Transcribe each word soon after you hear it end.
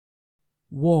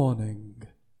Warning.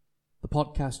 The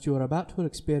podcast you are about to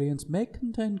experience may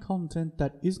contain content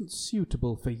that isn't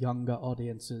suitable for younger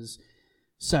audiences.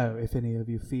 So, if any of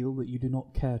you feel that you do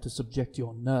not care to subject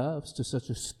your nerves to such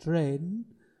a strain,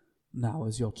 now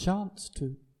is your chance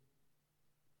to...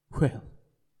 Well,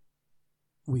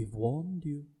 we've warned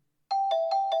you.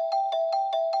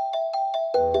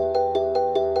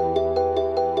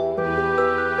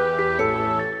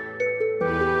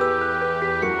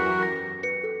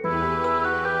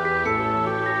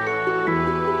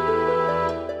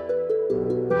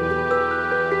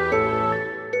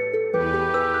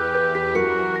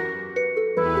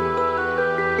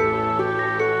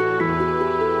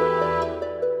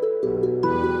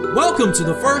 Welcome to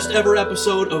the first ever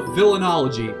episode of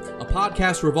Villainology, a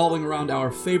podcast revolving around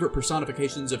our favorite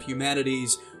personifications of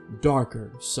humanity's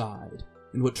darker side,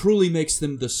 and what truly makes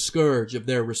them the scourge of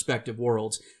their respective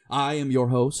worlds. I am your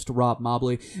host, Rob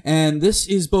Mobley, and this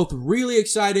is both really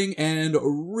exciting and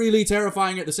really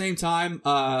terrifying at the same time.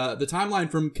 The timeline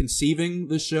from conceiving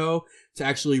the show to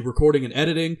actually recording and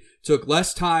editing took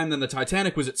less time than the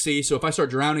Titanic was at sea, so if I start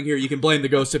drowning here, you can blame the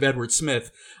ghost of Edward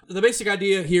Smith. The basic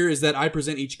idea here is that I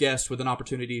present each guest with an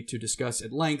opportunity to discuss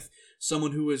at length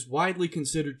someone who is widely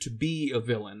considered to be a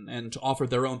villain, and to offer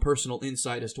their own personal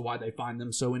insight as to why they find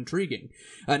them so intriguing.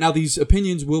 Now, these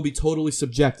opinions will be totally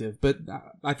subjective, but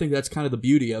I think that's kind of the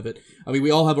beauty of it. I mean, we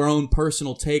all have our own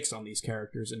personal takes on these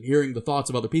characters, and hearing the thoughts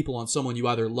of other people on someone you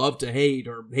either love to hate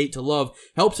or hate to love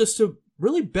helps us to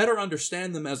really better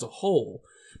understand them as a whole.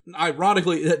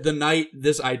 Ironically, the night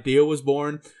this idea was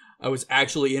born, I was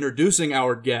actually introducing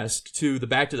our guest to the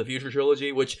Back to the Future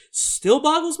trilogy, which still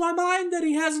boggles my mind that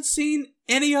he hasn't seen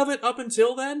any of it up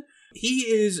until then.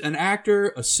 He is an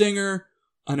actor, a singer,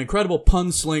 an incredible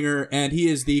pun slinger, and he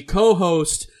is the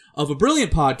co-host of a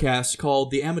brilliant podcast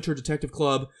called The Amateur Detective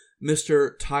Club,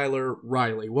 Mr. Tyler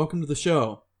Riley. Welcome to the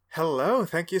show. Hello,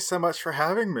 thank you so much for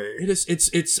having me.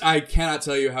 I cannot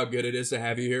tell you how good it is to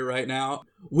have you here right now.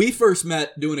 We first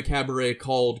met doing a cabaret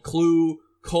called Clue,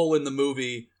 the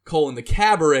movie, the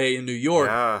Cabaret in New York,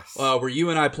 yes. Where you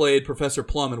and I played Professor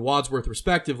Plum and Wadsworth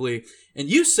respectively, and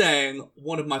you sang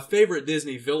one of my favorite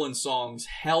Disney villain songs,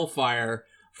 Hellfire,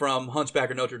 from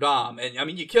Hunchback of Notre Dame, and I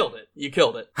mean, you killed it.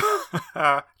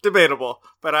 Debatable,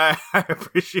 but I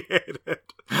appreciate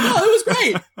it. No, it was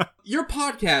great. Your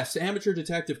podcast, Amateur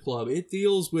Detective Club, it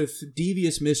deals with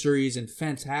devious mysteries and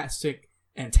fantastic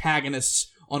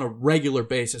antagonists on a regular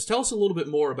basis. Tell us a little bit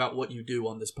more about what you do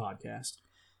on this podcast.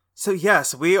 So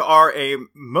yes, we are a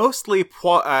mostly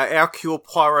Hercule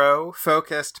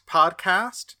Poirot-focused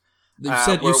podcast.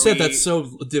 You said that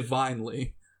so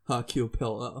divinely, Hercule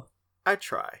Poirot. I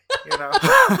try, you know.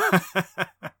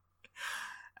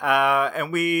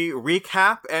 And we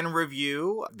recap and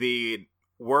review the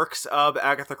works of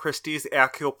Agatha Christie's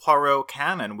Hercule Poirot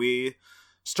canon. We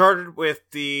started with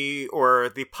the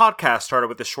podcast started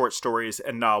with the short stories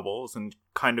and novels, and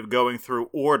kind of going through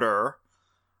order.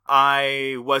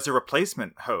 I was a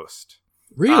replacement host.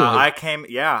 Really? I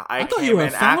thought you were a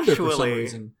founder for some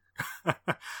reason.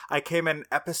 I came in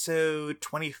episode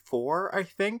 24, I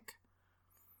think.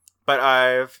 But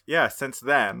I've, since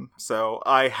then. So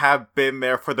I have been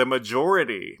there for the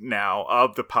majority now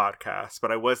of the podcast,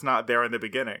 but I was not there in the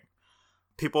beginning.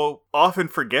 People often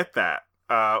forget that,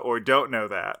 or don't know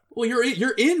that. Well,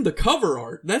 you're in the cover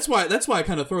art. That's why it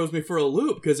kind of throws me for a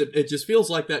loop, because it just feels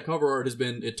like that cover art has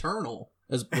been eternal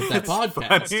with that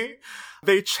podcast. Funny.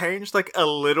 They changed like a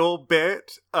little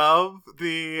bit of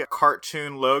the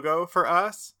cartoon logo for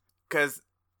us, because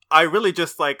I really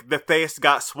just, like, the face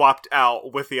got swapped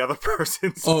out with the other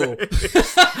person's face.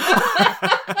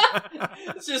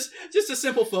 It's just a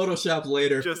simple Photoshop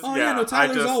later.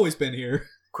 Tyler's always been here.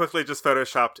 Quickly just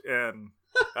Photoshopped in.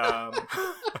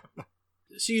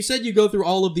 So you said you go through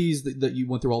all of these, that you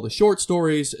went through all the short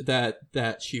stories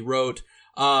that she wrote.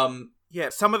 Yeah,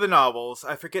 some of the novels,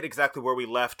 I forget exactly where we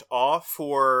left off.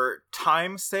 For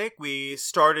time's sake, we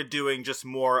started doing just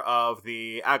more of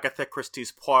the Agatha Christie's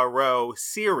Poirot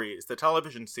series, the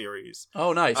television series.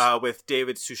 Oh, nice. With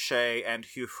David Suchet and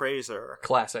Hugh Fraser.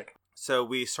 Classic. So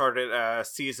we started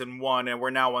season 1, and we're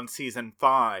now on season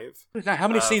 5. Now, how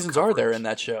many seasons are there in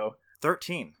that show?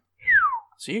 13.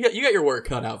 So you got your work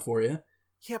cut out for you.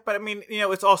 Yeah, but I mean, you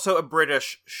know, it's also a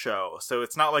British show, so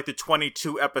it's not like the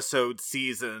 22 episode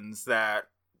seasons that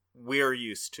we're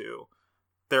used to.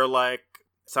 They're like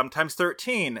sometimes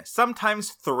 13, sometimes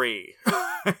 3.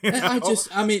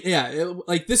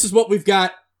 This is what we've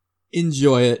got.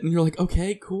 Enjoy it. And you're like,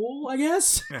 okay, cool, I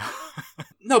guess. Yeah.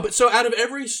 No, but so out of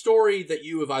every story that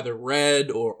you have either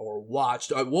read or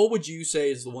watched, what would you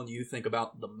say is the one you think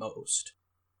about the most?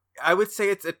 I would say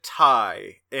it's a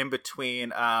tie in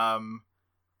between.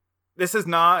 This is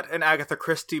not an Agatha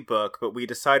Christie book, but we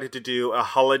decided to do a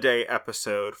holiday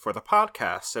episode for the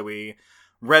podcast. So we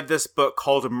read this book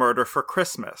called Murder for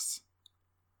Christmas,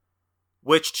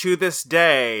 which to this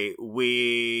day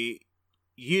we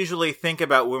usually think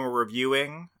about when we're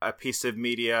reviewing a piece of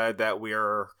media that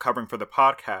we're covering for the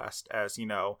podcast as, you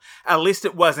know, at least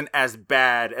it wasn't as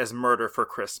bad as Murder for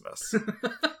Christmas.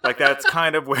 Like, that's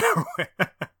kind of where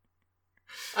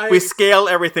we scale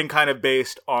everything kind of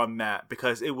based on that,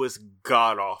 because it was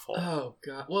god-awful. Oh,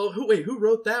 God. Well, who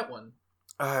wrote that one?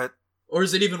 Or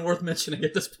is it even worth mentioning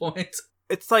at this point?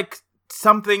 It's like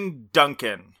something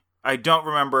Duncan. I don't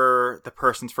remember the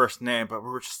person's first name, but we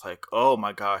were just like, oh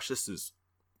my gosh, this is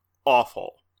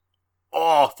awful.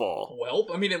 Awful. Well,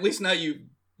 I mean, at least now you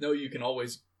know you can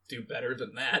always do better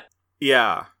than that.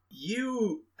 Yeah.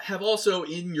 You have also,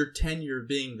 in your tenure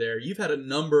being there, you've had a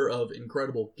number of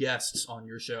incredible guests on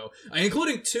your show,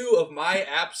 including two of my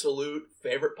absolute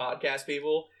favorite podcast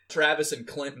people, Travis and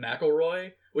Clint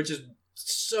McElroy, which is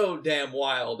so damn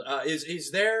wild.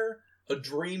 Is there a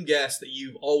dream guest that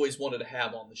you've always wanted to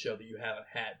have on the show that you haven't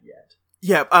had yet?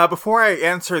 Yeah, before I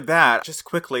answer that, just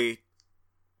quickly,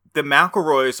 the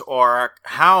McElroys are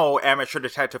how Amateur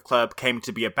Detective Club came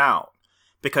to be about.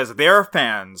 Because they're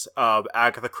fans of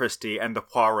Agatha Christie and the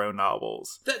Poirot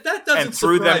novels. That doesn't And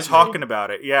through them surprise talking me.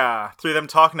 about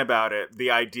it,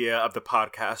 the idea of the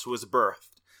podcast was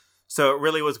birthed. So it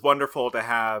really was wonderful to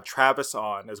have Travis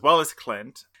on, as well as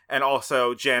Clint, and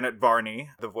also Janet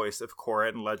Varney, the voice of Cora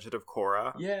in Legend of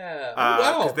Korra. Yeah.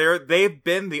 Because Wow. they've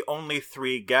been the only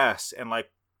three guests, and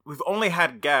like we've only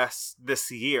had guests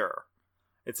this year.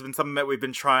 It's been something that we've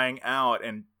been trying out,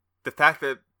 and the fact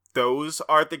that those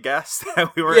are the guests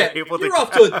that we were able to you're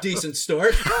off to a decent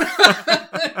start.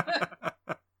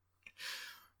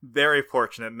 Very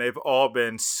fortunate, and they've all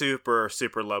been super,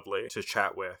 super lovely to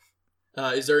chat with.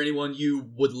 Is there anyone you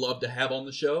would love to have on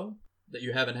the show that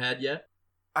you haven't had yet?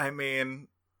 I mean,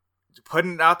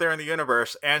 putting it out there in the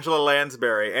universe, Angela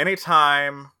Lansbury,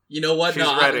 anytime. You know what? She's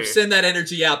No, ready. send that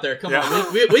energy out there. Come Yeah.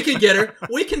 on. We can get her.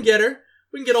 We can get her.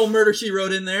 We can get old Murder, She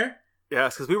Wrote in there.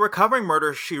 Yes, because we were covering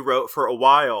Murder, She Wrote for a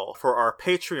while for our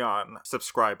Patreon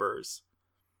subscribers.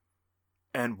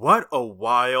 And what a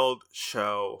wild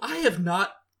show. I have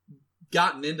not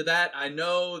gotten into that. I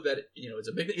know that, it's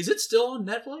a big thing. Is it still on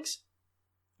Netflix?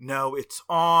 No, it's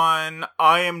on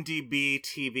IMDb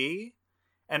TV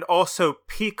and also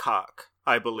Peacock,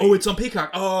 I believe. Oh, it's on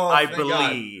Peacock. Oh, I thank God.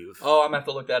 believe. Oh, I'm going to have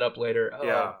to look that up later. Oh,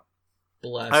 Yeah.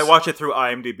 Bless. I watch it through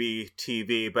IMDb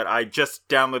TV, but I just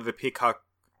downloaded the Peacock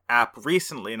app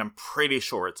recently, and I'm pretty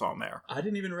sure it's on there. I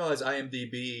didn't even realize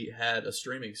IMDb had a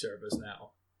streaming service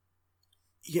now.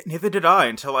 Yeah, neither did I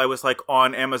until I was like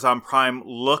on Amazon Prime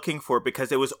looking for it,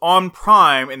 because it was on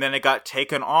Prime and then it got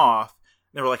taken off.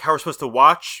 They were like, how are we supposed to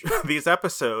watch these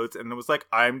episodes? And it was like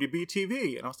IMDb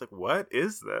TV. And I was like, what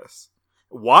is this?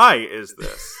 Why is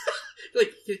this?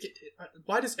 Like,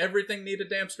 why does everything need a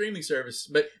damn streaming service?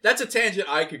 But that's a tangent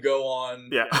I could go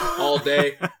on all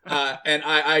day. And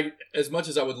I, as much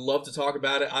as I would love to talk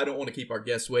about it, I don't want to keep our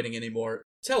guests waiting anymore.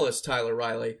 Tell us, Tyler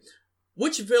Riley,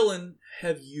 which villain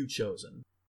have you chosen?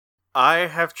 I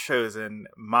have chosen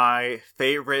my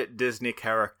favorite Disney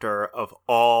character of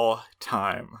all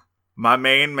time. My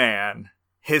main man,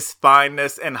 his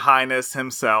fineness and highness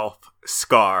himself,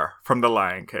 Scar from The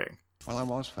Lion King. Well, I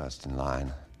was first in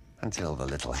line. Until the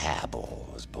little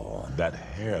hairball was born. That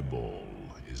hairball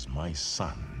is my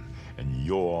son and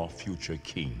your future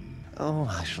king. Oh,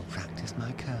 I shall practice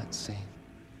my curtsy.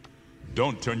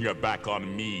 Don't turn your back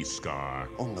on me, Scar.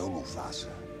 Oh, no, Mufasa.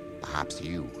 Perhaps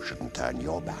you shouldn't turn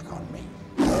your back on me.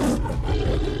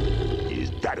 Is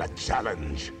that a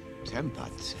challenge? Temper.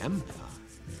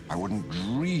 I wouldn't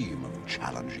dream of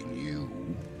challenging you.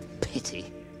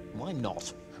 Pity. Why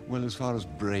not? Well, as far as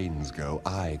brains go,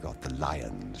 I got the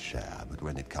lion's share, but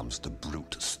when it comes to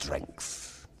brute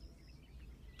strength,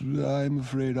 I'm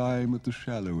afraid I'm at the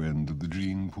shallow end of the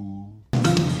gene pool.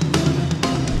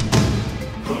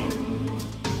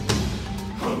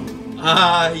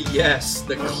 Ah, yes,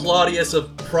 the Claudius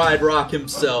of Pride Rock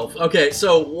himself. Okay,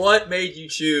 so what made you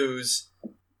choose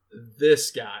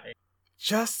this guy?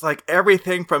 Just like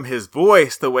everything from his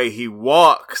voice, the way he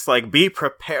walks, like be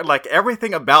prepared, like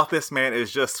everything about this man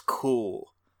is just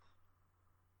cool.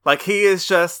 Like he is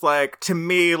just like, to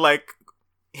me, like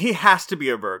he has to be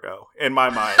a Virgo in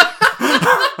my mind.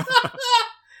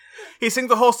 He sings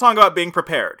the whole song about being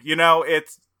prepared.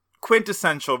 It's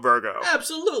quintessential Virgo.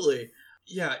 Absolutely.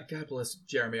 Yeah, God bless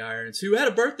Jeremy Irons, who had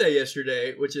a birthday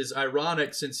yesterday, which is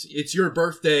ironic since it's your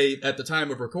birthday at the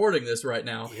time of recording this right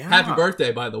now. Yeah. Happy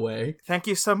birthday, by the way. Thank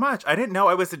you so much. I didn't know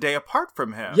I was a day apart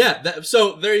from him. Yeah,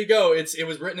 so there you go. It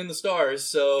was written in the stars,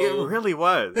 so... It really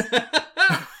was.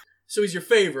 So he's your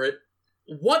favorite.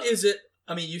 What is it?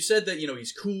 I mean, you said that,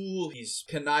 he's cool, he's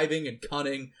conniving and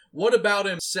cunning. What about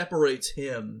him separates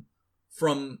him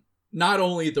from not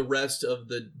only the rest of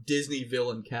the Disney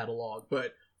villain catalog,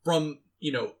 but from,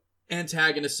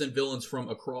 antagonists and villains from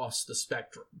across the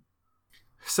spectrum?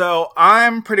 So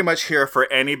I'm pretty much here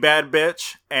for any bad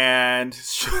bitch, and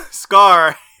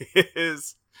Scar's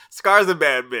a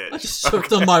bad bitch. I just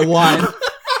choked on my wine.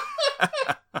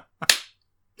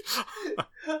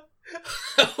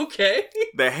 Okay.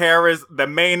 The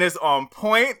mane is on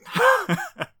point.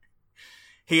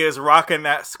 He is rocking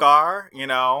that scar,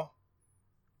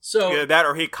 So Either that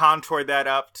or he contoured that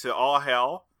up to all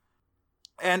hell.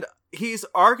 And he's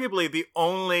arguably the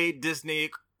only Disney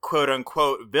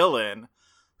quote-unquote villain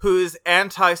who's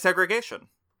anti-segregation.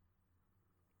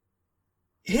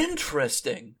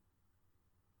 Interesting.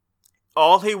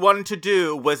 All he wanted to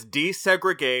do was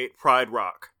desegregate Pride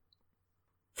Rock.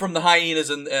 From the hyenas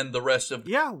and the rest of...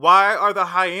 Yeah, why are the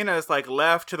hyenas,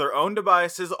 left to their own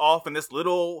devices off in this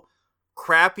little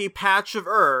crappy patch of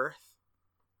earth?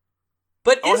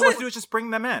 But all he wants to do is just bring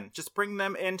them in. Just bring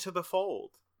them into the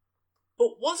fold.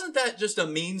 But wasn't that just a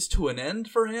means to an end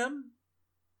for him?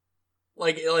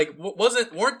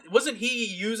 Wasn't he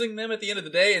using them at the end of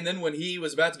the day, and then when he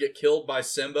was about to get killed by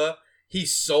Simba, he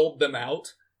sold them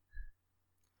out?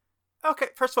 Okay,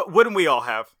 first of all, wouldn't we all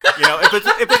have?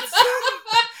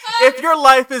 If your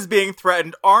life is being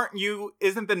threatened,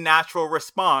 isn't the natural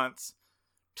response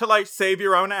to, save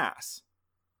your own ass?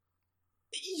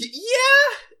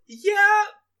 Yeah.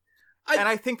 And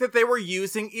I think that they were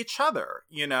using each other,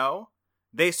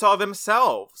 They saw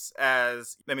themselves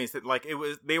as,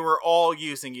 they were all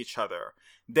using each other.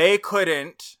 They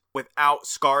couldn't, without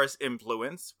Scar's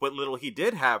influence, what little he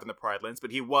did have in the Pride Lands,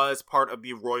 but he was part of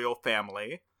the royal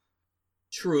family.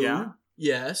 True. Yeah.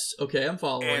 Yes. Okay, I'm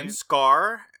following. And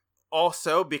Scar,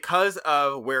 also, because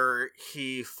of where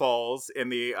he falls in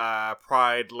the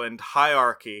Pride Land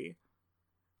hierarchy,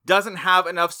 doesn't have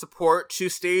enough support to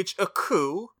stage a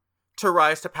coup to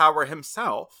rise to power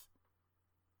himself.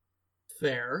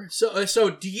 Fair. So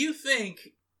do you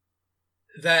think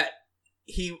that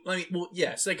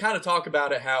yes, they kind of talk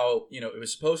about it how, it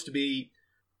was supposed to be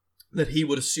that he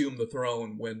would assume the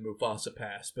throne when Mufasa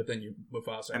passed, but then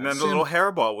Mufasa... And then the little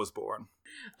hairball was born.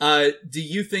 Do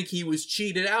you think he was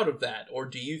cheated out of that? Or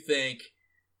do you think,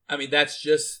 that's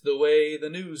just the way the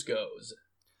news goes?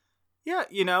 Yeah,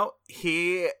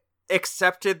 he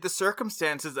accepted the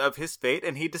circumstances of his fate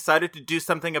and he decided to do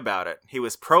something about it. He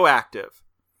was proactive.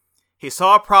 He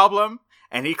saw a problem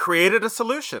and he created a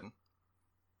solution.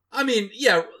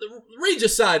 Yeah,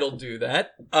 Regicide will do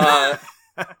that.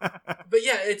 But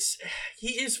yeah, he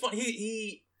is fun.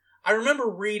 I remember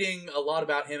reading a lot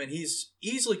about him, and he's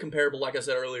easily comparable, like I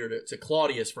said earlier, to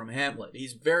Claudius from Hamlet.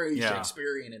 He's very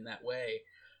Shakespearean in that way.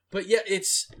 But yeah,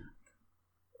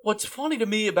 what's funny to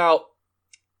me about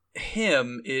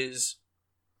him is,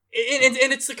 and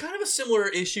it's the kind of a similar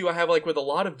issue I have with a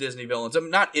lot of Disney villains.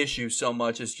 Not issue so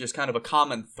much, it's just kind of a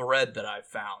common thread that I've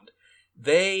found.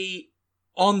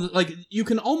 You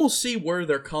can almost see where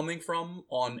they're coming from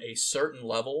on a certain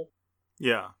level.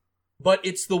 Yeah. But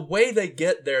it's the way they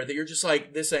get there that you're just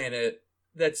this ain't it.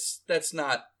 That's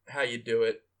not how you do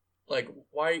it.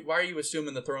 Why are you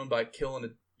assuming the throne by killing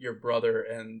your brother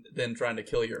and then trying to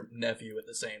kill your nephew at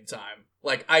the same time?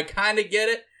 I kind of get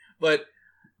it, but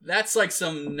that's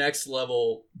some next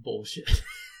level bullshit.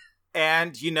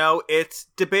 And, it's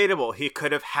debatable. He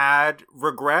could have had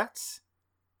regrets,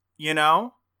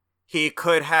 He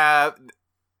could have,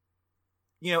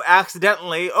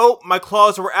 accidentally, my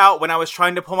claws were out when I was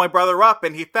trying to pull my brother up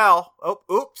and he fell. Oh,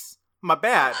 oops, my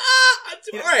bad.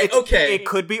 All right, okay. It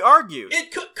could be argued.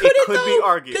 It could be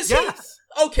argued. Yes.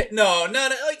 Okay, no.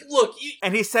 Look.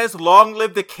 And he says, "Long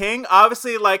live the king."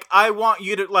 Obviously, I want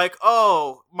you to,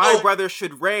 my brother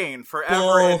should reign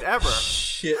forever and ever.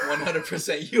 Shit,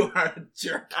 100%. You are a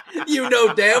jerk. You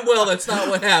know damn well that's not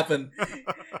what happened.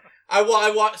 I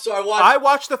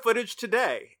watched the footage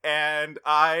today, and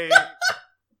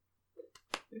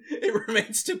it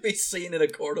remains to be seen in a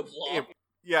court of law.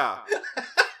 Yeah.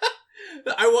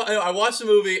 I watched the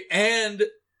movie and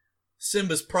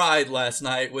Simba's Pride last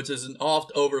night, which is an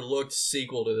oft-overlooked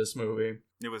sequel to this movie.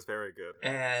 It was very good.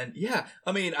 And, yeah,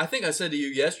 I think I said to you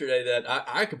yesterday that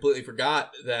I completely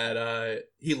forgot that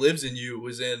He Lives in You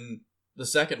was in the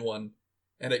second one.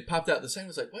 And it popped out the second. I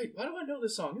was like, wait, why do I know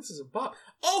this song? This is a bop.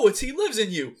 Oh, it's He Lives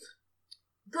in You.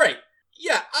 Great.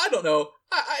 Yeah, I don't know.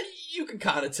 You can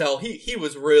kind of tell he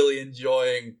was really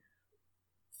enjoying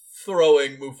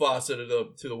throwing Mufasa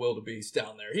to the wildebeest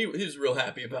down there. He was real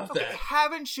happy about that.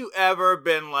 Haven't you ever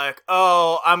been like,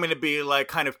 oh, I'm going to be like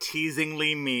kind of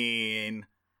teasingly mean.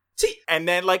 And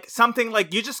then like something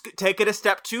like you just take it a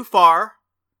step too far.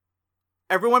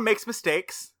 Everyone makes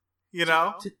mistakes, you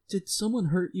know? Did someone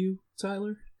hurt you,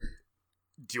 Tyler?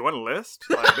 Do you want a list?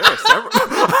 Like, there are several.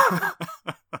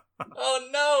 Oh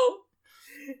no!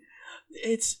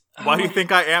 Why do you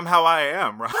think I am how I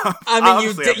am, Rob? I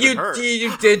mean,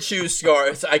 you did choose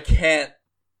Scar. I can't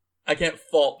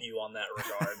fault you on that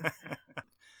regard.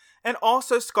 And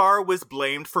also, Scar was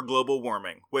blamed for global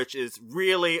warming, which is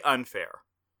really unfair.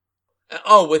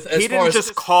 He didn't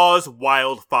just cause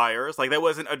wildfires. Like, that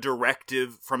wasn't a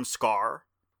directive from Scar.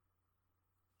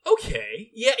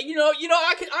 Okay, yeah,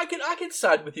 I can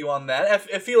side with you on that.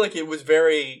 I feel like it was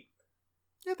very.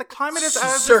 Yeah, the climate is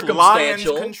out of this lion's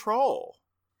control.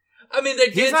 I mean, they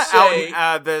did say... He's not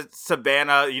out in the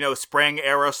savannah, spraying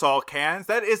aerosol cans.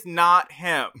 That is not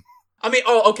him. I mean,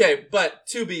 okay, but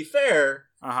to be fair,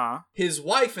 his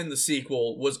wife in the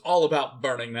sequel was all about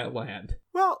burning that land.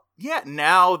 Well, yeah,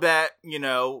 now that,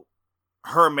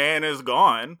 her man is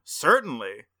gone,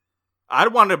 certainly.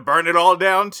 I'd want to burn it all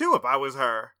down, too, if I was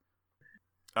her.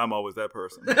 I'm always that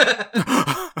person.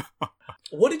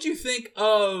 What did you think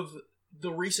of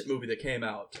the recent movie that came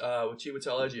out with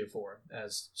Chiwetel Ejiofor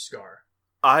as Scar?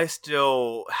 I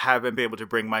still haven't been able to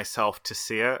bring myself to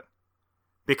see it.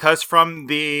 Because from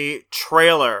the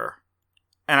trailer,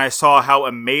 and I saw how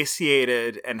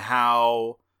emaciated and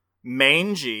how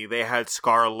mangy they had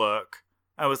Scar look,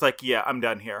 I was like, yeah, I'm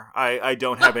done here. I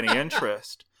don't have any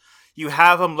interest. You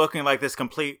have him looking like this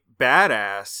complete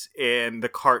badass in the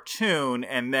cartoon,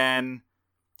 and then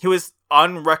he was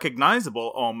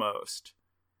unrecognizable almost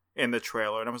in the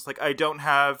trailer, and I was like, I don't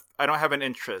have an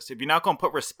interest. If you're not going to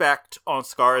put respect on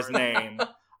Scar's name,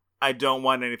 I don't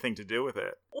want anything to do with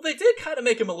it. Well, they did kind of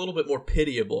make him a little bit more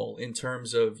pitiable in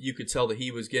terms of you could tell that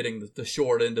he was getting the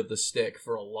short end of the stick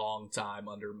for a long time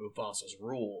under Mufasa's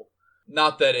rule.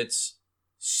 Not that it's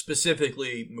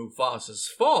specifically Mufasa's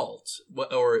fault,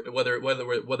 or whether it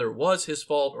was his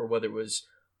fault or whether it was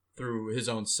through his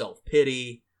own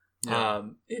self-pity. Yeah.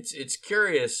 It's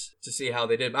curious to see how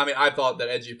they did. I mean, I thought that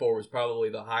Ejiofor was probably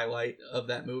the highlight of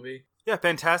that movie. Yeah,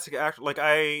 fantastic actor. Like,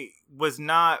 I was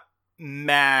not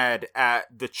mad at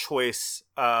the choice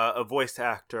of voice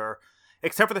actor,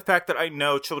 except for the fact that I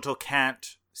know Chiwetel can't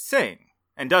sing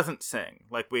and doesn't sing.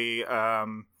 Like we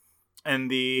in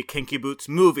the Kinky Boots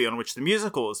movie on which the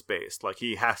musical is based, like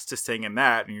he has to sing in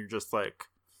that, and you're just like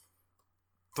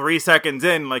 3 seconds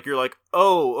in, like you're like,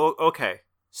 oh, okay.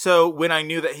 So when I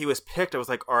knew that he was picked, I was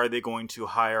like, are they going to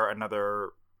hire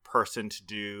another person to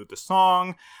do the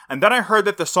song? And then I heard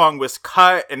that the song was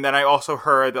cut, and then I also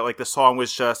heard that like the song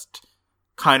was just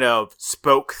kind of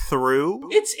spoke through.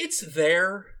 It's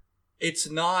there. It's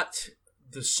not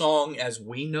the song as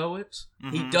we know it.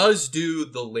 Mm-hmm. He does do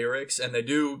the lyrics, and they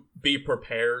do be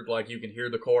prepared, like you can hear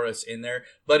the chorus in there,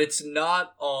 but it's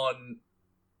not on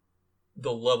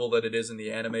the level that it is in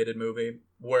the animated movie,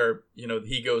 where,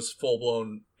 he goes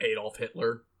full-blown Adolf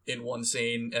Hitler in one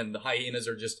scene, and the hyenas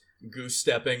are just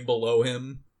goose-stepping below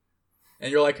him.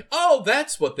 And you're like, oh,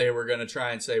 that's what they were going to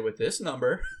try and say with this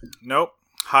number. Nope.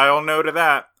 Hell no to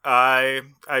that. I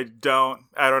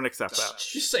don't accept that.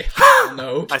 Did you say hell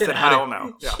no? I said hell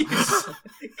no. Yeah.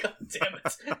 God damn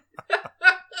it.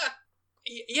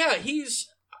 Yeah,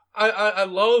 I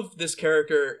love this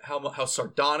character, how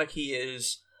sardonic he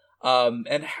is.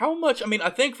 And how much, I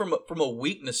think from a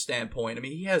weakness standpoint,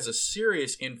 he has a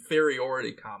serious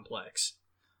inferiority complex.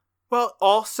 Well,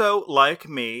 also, like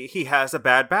me, he has a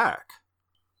bad back.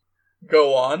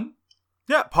 Go on.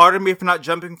 Yeah, pardon me for not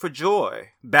jumping for joy.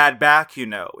 Bad back,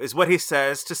 is what he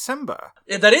says to Simba.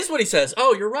 Yeah, that is what he says.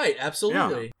 Oh, you're right.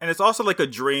 Absolutely. Yeah. And it's also like a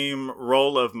dream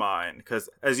role of mine, because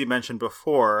as you mentioned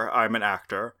before, I'm an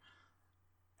actor.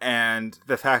 And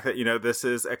the fact that, this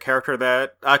is a character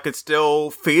that I could still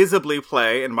feasibly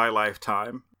play in my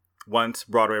lifetime once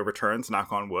Broadway returns,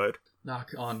 knock on wood.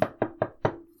 Knock on,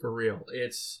 for real.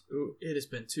 It has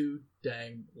been too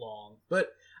dang long.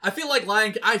 But I feel like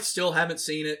I still haven't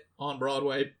seen it on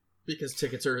Broadway because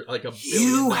tickets are like $1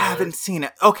 billion. You haven't seen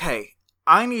it. Okay.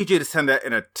 I need you to send that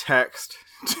in a text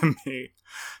to me.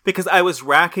 Because I was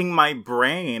racking my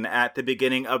brain at the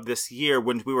beginning of this year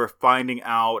when we were finding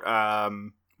out,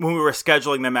 when we were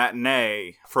scheduling the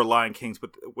matinee for Lion Kings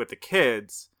with the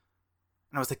kids.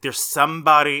 And I was like, there's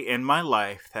somebody in my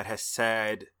life that has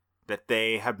said that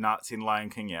they have not seen Lion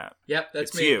King yet. Yep,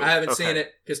 that's It's me. you. I haven't Okay. seen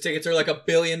it because tickets are like $1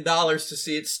 billion to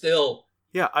see it still.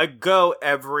 Yeah, I go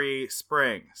every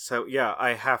spring. So yeah,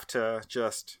 I have to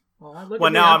just... Well, look Well,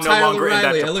 at me. now I'm no Tyler longer in that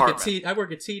Riley. department. I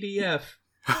work at TDF.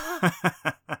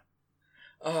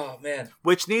 Oh man.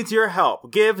 Which needs your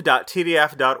help.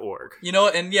 Give.tdf.org. You know,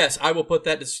 and yes, I will put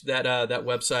that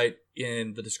website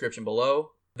in the description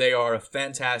below. They are a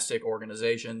fantastic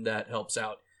organization that helps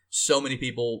out so many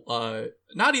people.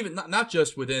 Not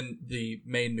just within the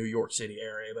main New York City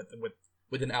area, but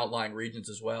within outlying regions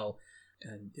as well.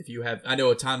 And if you have, I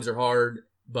know at times are hard,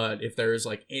 but if there's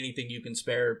like anything you can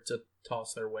spare to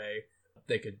toss their way,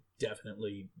 they could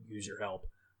definitely use your help.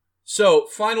 So,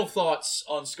 final thoughts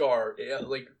on Scar.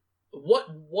 Like,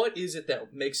 what is it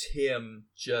that makes him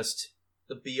just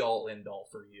the be-all, end-all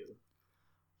for you?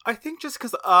 I think just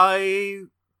because I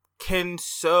can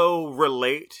so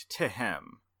relate to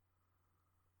him.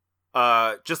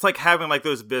 Just like having like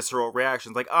those visceral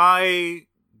reactions. Like, I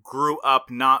grew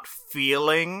up not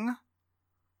feeling...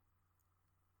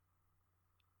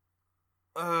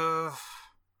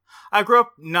 I grew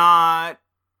up not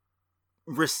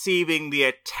receiving the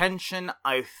attention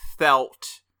I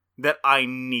felt that I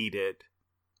needed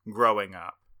growing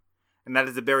up. And that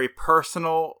is a very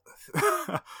personal,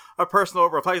 a personal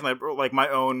reflection, like my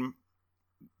own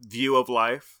view of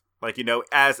life. Like, you know,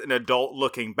 as an adult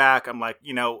looking back, I'm like,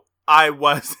 you know, I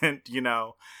wasn't, you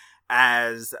know,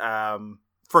 as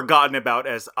forgotten about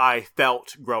as I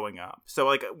felt growing up. So,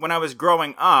 like, when I was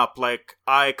growing up, like,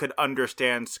 I could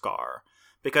understand Scar.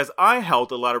 Because I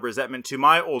held a lot of resentment to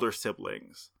my older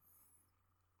siblings.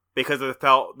 Because of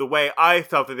the way I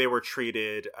felt that they were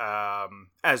treated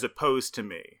as opposed to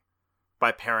me.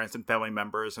 By parents and family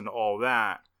members and all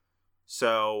that.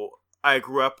 So I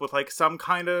grew up with like some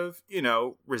kind of, you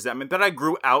know, resentment that I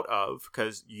grew out of.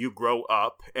 Because you grow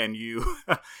up and you,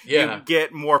 you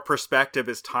get more perspective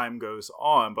as time goes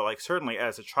on. But like certainly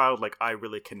as a child, like I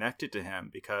really connected to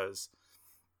him. Because,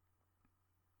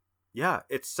 yeah,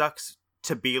 it sucks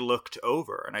to be looked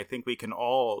over. And I think we can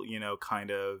all, you know,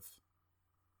 kind of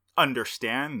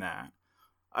understand that.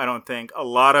 I don't think a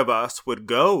lot of us would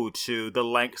go to the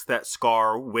lengths that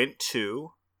Scar went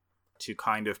to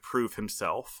kind of prove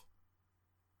himself.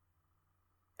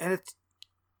 And it's,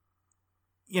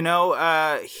 you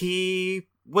know, he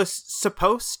was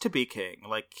supposed to be king.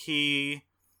 Like, he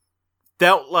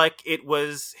felt like it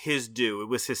was his due. It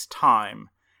was his time.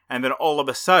 And then all of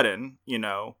a sudden, you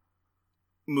know,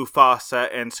 Mufasa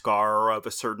and Scar are of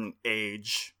a certain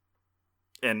age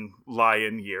in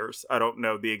lion years. I don't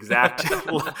know the exact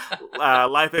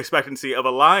life expectancy of a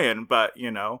lion, but,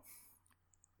 you know,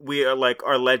 we are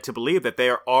led to believe that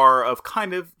they are of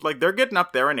kind of, like, they're getting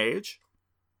up there in age.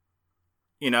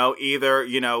 You know, either,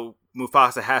 you know,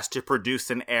 Mufasa has to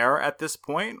produce an heir at this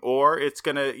point, or it's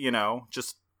gonna, you know,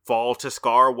 just fall to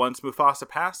Scar once Mufasa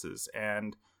passes.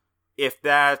 And if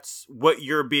that's what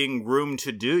you're being groomed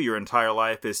to do your entire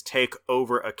life is take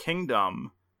over a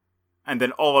kingdom, and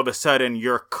then all of a sudden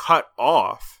you're cut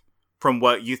off from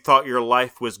what you thought your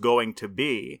life was going to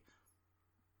be,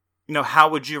 you know, how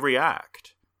would you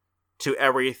react to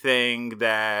everything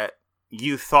that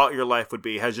you thought your life would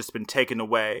be has just been taken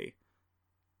away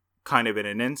kind of in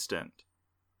an instant?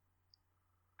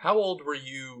 How old were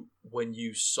you when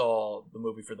you saw the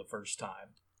movie for the first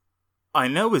time? I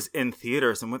know it was in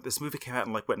theaters, and this movie came out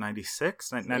in, like, what,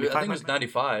 96? 95? I think it was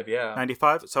 95, yeah.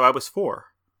 95? So I was 4.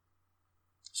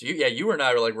 So you and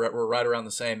I were right around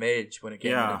the same age when it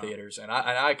came into theaters, and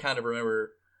I kind of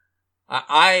remember.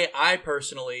 I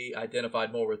personally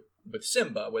identified more with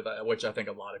Simba, which I think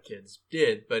a lot of kids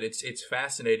did, but it's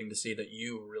fascinating to see that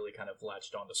you really kind of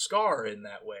latched onto Scar in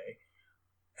that way,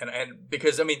 and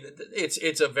because I mean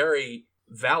it's a very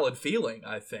valid feeling,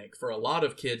 I think, for a lot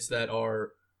of kids that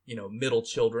are, you know, middle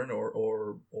children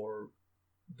or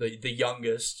the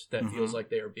youngest that feels like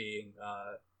they are being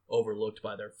overlooked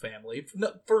by their family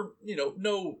for you know,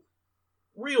 no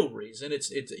real reason.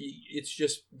 It's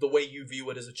just the way you view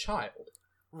it as a child.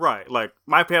 Right. Like,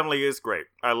 my family is great.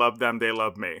 I love them. They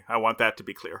love me. I want that to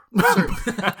be clear.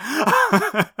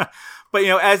 But, you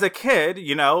know, as a kid,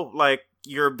 you know, like,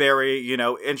 you're very, you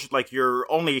know, like, you're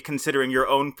only considering your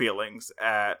own feelings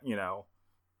at, you know,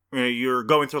 you're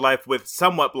going through life with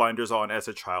somewhat blinders on as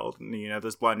a child. And, you know,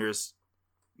 those blinders,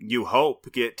 you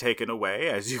hope, get taken away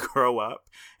as you grow up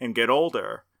and get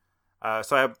older.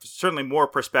 So I have certainly more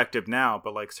perspective now,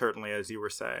 but, like, certainly as you were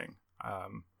saying.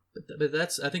 But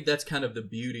I think that's kind of the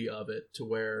beauty of it, to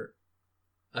where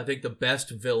I think the best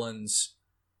villains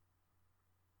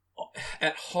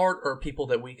at heart are people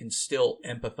that we can still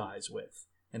empathize with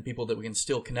and people that we can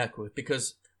still connect with.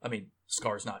 Because, I mean,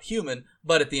 Scar's not human,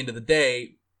 but at the end of the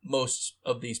day, most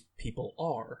of these people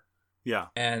are. Yeah.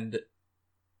 And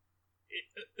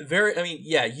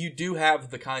you do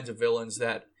have the kinds of villains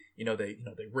that, they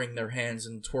wring their hands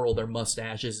and twirl their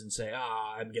mustaches and say,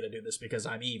 I'm going to do this because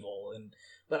I'm evil.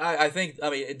 But I think,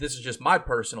 this is just my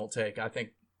personal take. I think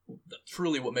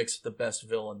truly what makes the best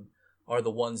villain are the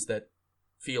ones that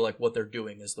feel like what they're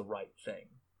doing is the right thing.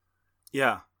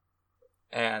 Yeah.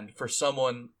 And for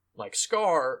someone like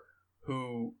Scar,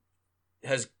 who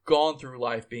has gone through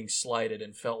life being slighted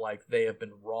and felt like they have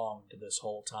been wronged this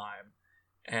whole time,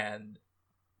 and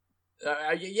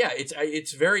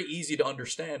it's very easy to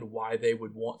understand why they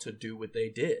would want to do what they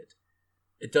did.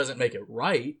 It doesn't make it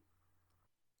right,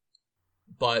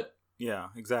 but yeah,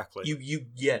 exactly. You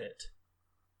get it.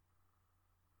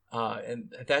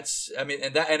 And this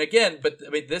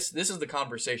is the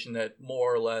conversation that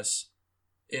more or less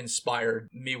inspired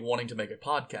me wanting to make a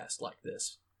podcast like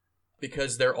this,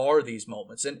 because there are these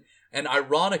moments, and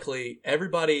ironically,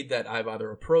 everybody that I've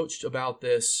either approached about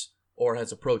this or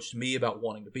has approached me about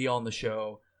wanting to be on the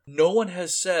show, no one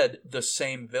has said the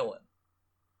same villain.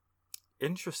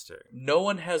 Interesting. No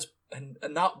one has, and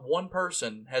not one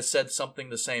person has said something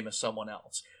the same as someone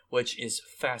else, which is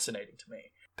fascinating to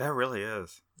me. That really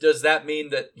is. Does that mean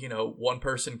that, one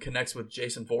person connects with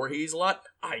Jason Voorhees a lot?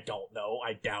 I don't know.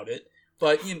 I doubt it.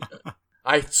 But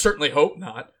I certainly hope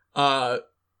not. But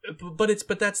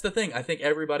that's the thing. I think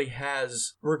everybody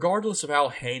has, regardless of how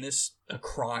heinous a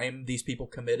crime these people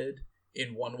committed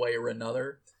in one way or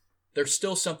another, there's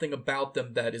still something about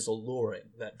them that is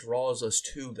alluring, that draws us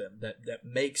to them, that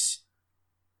makes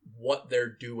what they're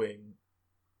doing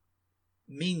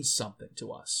mean something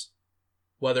to us,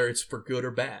 whether it's for good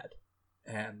or bad.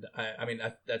 And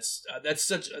that's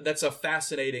a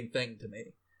fascinating thing to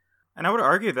me. And I would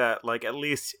argue that, at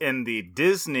least in the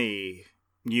Disney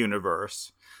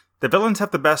universe, the villains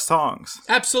have the best songs.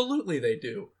 Absolutely they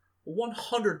do.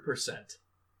 100%.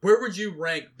 Where would you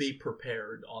rank Be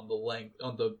Prepared on the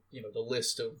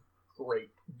list of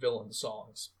great villain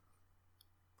songs?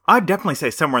 I'd definitely say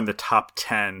somewhere in the top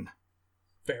 10.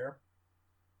 Fair.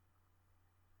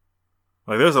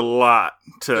 There's a lot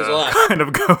to kind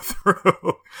of go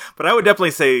through. But I would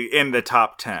definitely say in the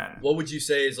top 10. What would you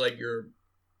say is your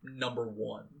number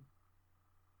one?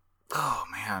 Oh,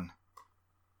 man.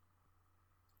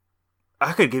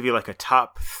 I could give you a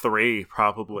top 3,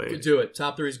 probably. You could do it.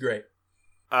 Top 3 is great.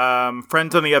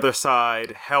 Friends on the Other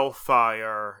Side,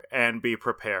 Hellfire, and Be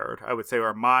Prepared, I would say,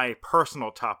 are my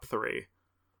personal top 3.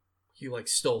 You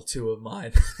stole 2 of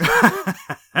mine.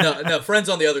 No, Friends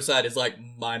on the Other Side is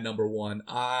my number one.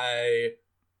 And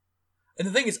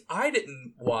the thing is, I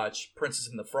didn't watch Princess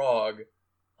and the Frog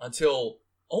until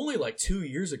only 2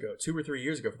 years ago, 2 or 3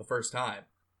 years ago for the first time.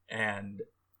 And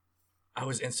I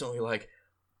was instantly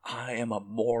I am a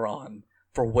moron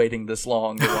for waiting this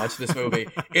long to watch this movie.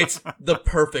 It's the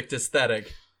perfect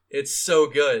aesthetic. It's so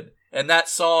good. And that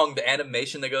song, the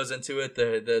animation that goes into it,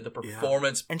 the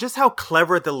performance. Yeah. And just how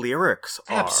clever the lyrics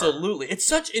are. Absolutely.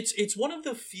 It's one of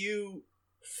the few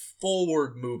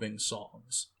forward-moving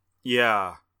songs.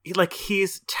 Yeah.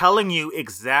 He's telling you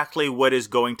exactly what is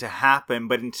going to happen,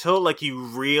 but until, you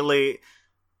really...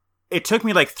 It took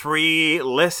me, 3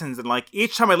 listens, and,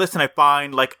 each time I listen, I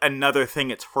find, another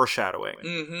thing it's foreshadowing.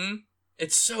 Mm-hmm.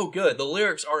 It's so good. The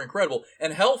lyrics are incredible.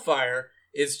 And Hellfire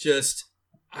is just...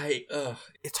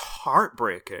 It's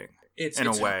heartbreaking in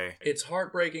a way. It's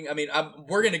heartbreaking.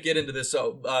 We're going to get into this.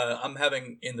 So I'm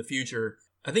having in the future,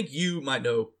 I think you might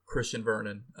know Christian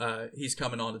Vernon. He's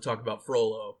coming on to talk about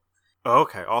Frollo.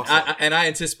 Okay, awesome. And I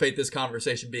anticipate this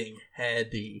conversation being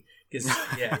heady.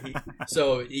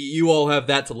 So you all have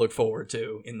that to look forward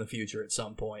to in the future at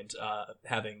some point,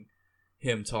 having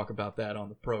him talk about that on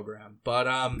the program.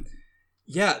 But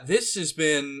this has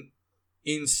been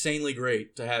insanely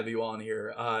great to have you on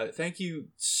here. Thank you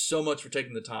so much for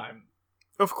taking the time.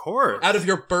 Of course. Out of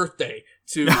your birthday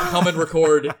to come and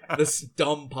record this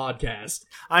dumb podcast.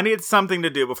 I need something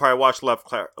to do before I watch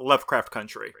Lovecraft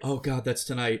Country. Oh God, that's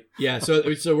tonight. Yeah, so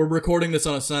we're recording this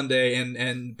on a Sunday,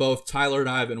 and both Tyler and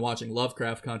I have been watching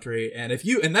Lovecraft Country, and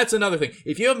that's another thing.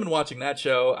 If you haven't been watching that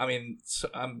show, I'm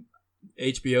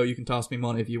HBO, you can toss me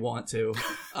money if you want to.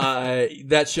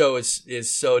 That show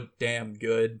is so damn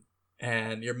good.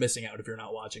 And you're missing out if you're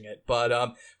not watching it.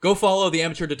 But go follow the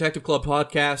Amateur Detective Club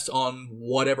podcast on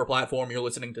whatever platform you're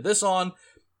listening to this on.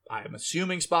 I'm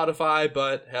assuming Spotify,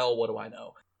 but hell, what do I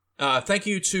know? Thank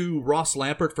you to Ross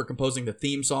Lampert for composing the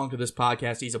theme song to this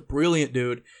podcast. He's a brilliant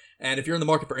dude. And if you're in the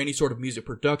market for any sort of music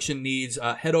production needs,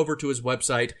 head over to his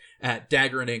website at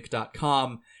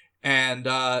daggerandink.com. And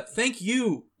thank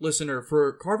you, listener,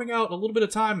 for carving out a little bit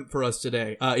of time for us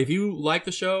today. If you like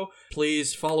the show,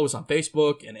 please follow us on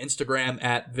Facebook and Instagram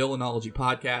at Villainology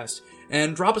Podcast,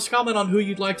 and drop us a comment on who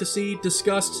you'd like to see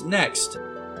discussed next.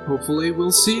 Hopefully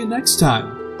we'll see you next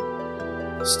time.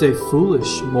 Stay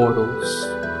foolish, mortals.